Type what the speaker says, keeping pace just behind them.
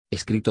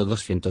Escrito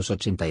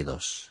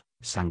 282,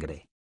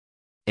 Sangre.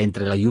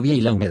 Entre la lluvia y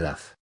la humedad.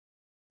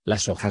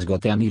 Las hojas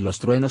gotean y los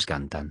truenos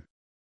cantan.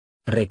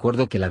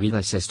 Recuerdo que la vida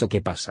es esto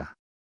que pasa.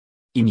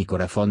 Y mi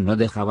corazón no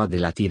dejaba de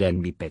latir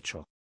en mi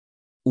pecho.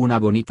 Una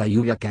bonita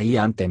lluvia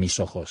caía ante mis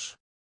ojos.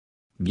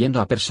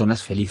 Viendo a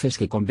personas felices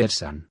que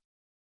conversan.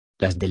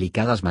 Las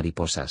delicadas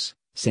mariposas,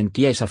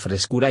 sentía esa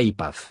frescura y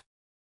paz.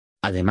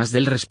 Además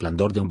del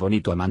resplandor de un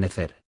bonito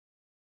amanecer.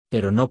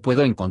 Pero no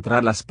puedo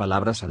encontrar las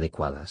palabras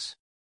adecuadas.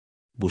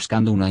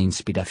 Buscando una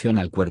inspiración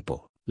al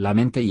cuerpo, la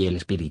mente y el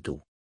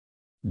espíritu.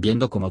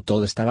 Viendo cómo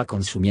todo estaba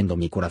consumiendo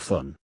mi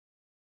corazón.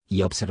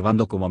 Y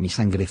observando cómo mi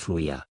sangre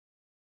fluía.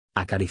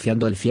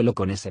 Acariciando el cielo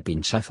con ese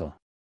pinchazo.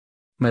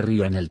 Me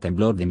río en el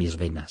temblor de mis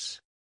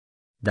venas.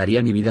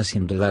 Daría mi vida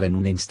sin dudar en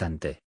un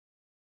instante.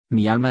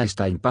 Mi alma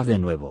está en paz de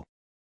nuevo.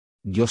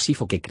 Yo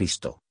sifo que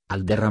Cristo,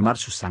 al derramar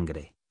su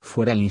sangre,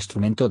 fuera el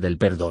instrumento del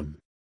perdón.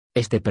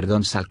 Este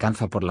perdón se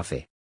alcanza por la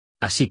fe.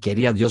 Así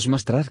quería Dios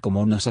mostrar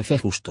cómo nos hace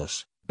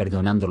justos,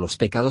 perdonando los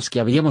pecados que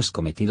habíamos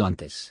cometido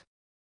antes.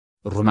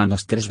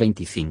 Romanos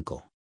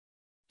 3:25.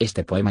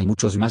 Este poema y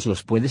muchos más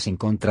los puedes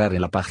encontrar en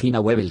la página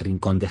web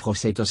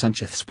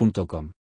elrincondejoseitosánchez.com.